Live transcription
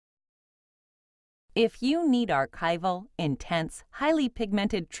If you need archival, intense, highly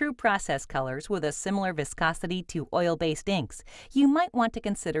pigmented true process colors with a similar viscosity to oil-based inks, you might want to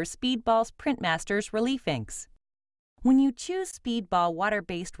consider Speedball's Printmasters Relief Inks. When you choose Speedball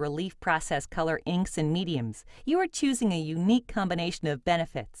water-based relief process color inks and mediums, you are choosing a unique combination of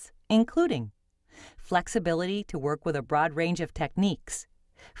benefits, including flexibility to work with a broad range of techniques,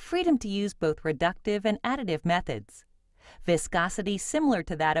 freedom to use both reductive and additive methods, viscosity similar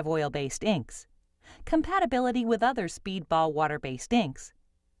to that of oil-based inks, compatibility with other Speedball water-based inks,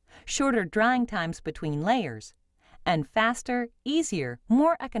 shorter drying times between layers, and faster, easier,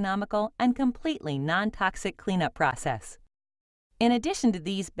 more economical, and completely non-toxic cleanup process. In addition to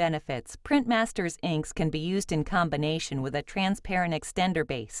these benefits, Printmasters inks can be used in combination with a transparent extender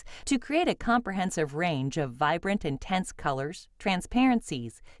base to create a comprehensive range of vibrant, intense colors,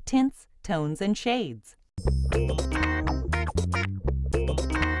 transparencies, tints, tones, and shades.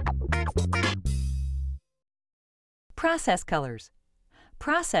 Process colors.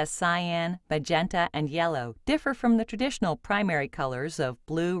 Process cyan, magenta, and yellow differ from the traditional primary colors of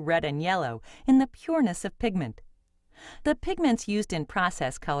blue, red, and yellow in the pureness of pigment. The pigments used in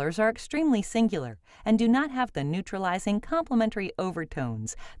process colors are extremely singular and do not have the neutralizing complementary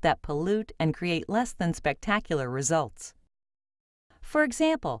overtones that pollute and create less than spectacular results. For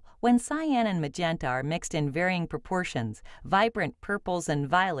example, when cyan and magenta are mixed in varying proportions, vibrant purples and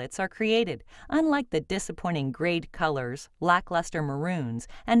violets are created, unlike the disappointing grayed colors, lackluster maroons,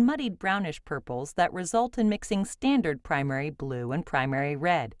 and muddied brownish purples that result in mixing standard primary blue and primary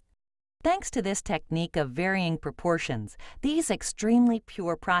red. Thanks to this technique of varying proportions, these extremely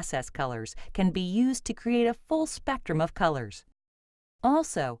pure process colors can be used to create a full spectrum of colors.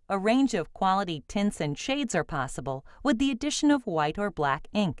 Also, a range of quality tints and shades are possible with the addition of white or black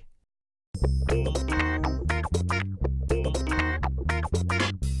ink.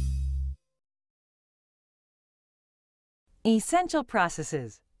 Essential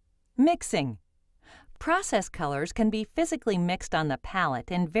processes. Mixing. Process colors can be physically mixed on the palette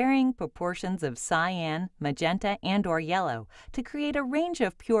in varying proportions of cyan, magenta, and/or yellow to create a range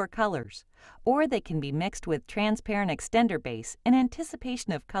of pure colors, or they can be mixed with transparent extender base in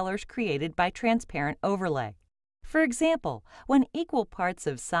anticipation of colors created by transparent overlay. For example, when equal parts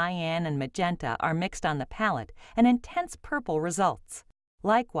of cyan and magenta are mixed on the palette, an intense purple results.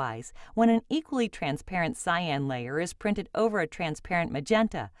 Likewise, when an equally transparent cyan layer is printed over a transparent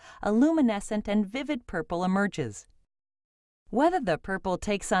magenta, a luminescent and vivid purple emerges. Whether the purple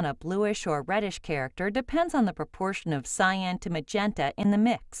takes on a bluish or reddish character depends on the proportion of cyan to magenta in the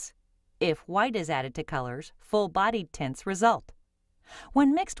mix. If white is added to colors, full-bodied tints result.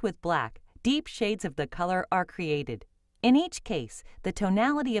 When mixed with black, deep shades of the color are created. In each case, the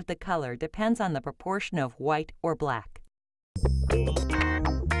tonality of the color depends on the proportion of white or black.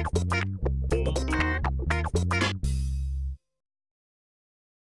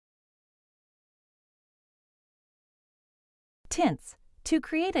 Tints. To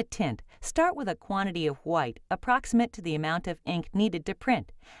create a tint, start with a quantity of white approximate to the amount of ink needed to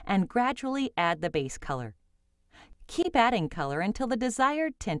print, and gradually add the base color. Keep adding color until the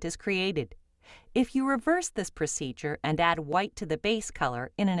desired tint is created. If you reverse this procedure and add white to the base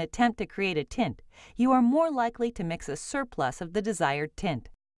color in an attempt to create a tint, you are more likely to mix a surplus of the desired tint.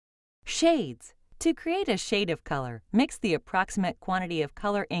 Shades. To create a shade of color, mix the approximate quantity of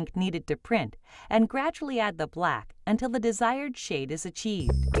color ink needed to print and gradually add the black until the desired shade is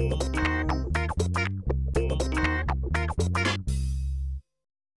achieved.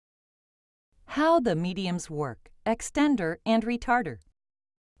 How the mediums work, extender and retarder.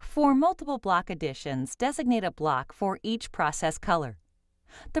 For multiple block additions, designate a block for each process color.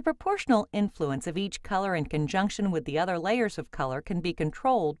 The proportional influence of each color in conjunction with the other layers of color can be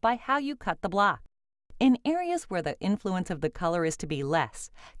controlled by how you cut the block. In areas where the influence of the color is to be less,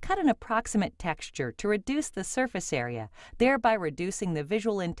 cut an approximate texture to reduce the surface area, thereby reducing the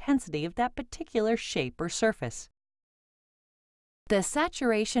visual intensity of that particular shape or surface. The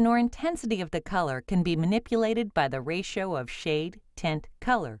saturation or intensity of the color can be manipulated by the ratio of shade, tint,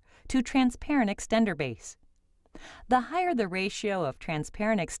 color to transparent extender base. The higher the ratio of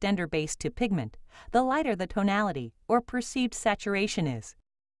transparent extender base to pigment, the lighter the tonality or perceived saturation is.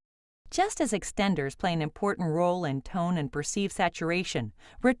 Just as extenders play an important role in tone and perceived saturation,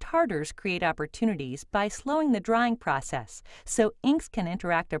 retarders create opportunities by slowing the drying process so inks can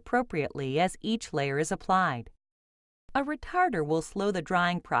interact appropriately as each layer is applied. A retarder will slow the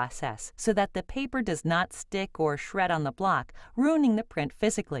drying process so that the paper does not stick or shred on the block, ruining the print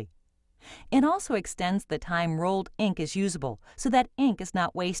physically. It also extends the time rolled ink is usable so that ink is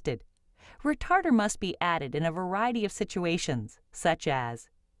not wasted. Retarder must be added in a variety of situations, such as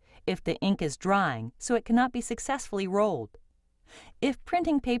if the ink is drying so it cannot be successfully rolled, if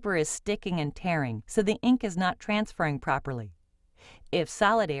printing paper is sticking and tearing so the ink is not transferring properly, if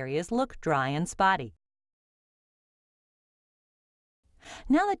solid areas look dry and spotty.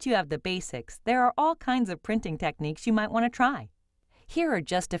 Now that you have the basics, there are all kinds of printing techniques you might want to try. Here are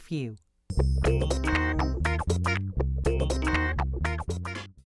just a few.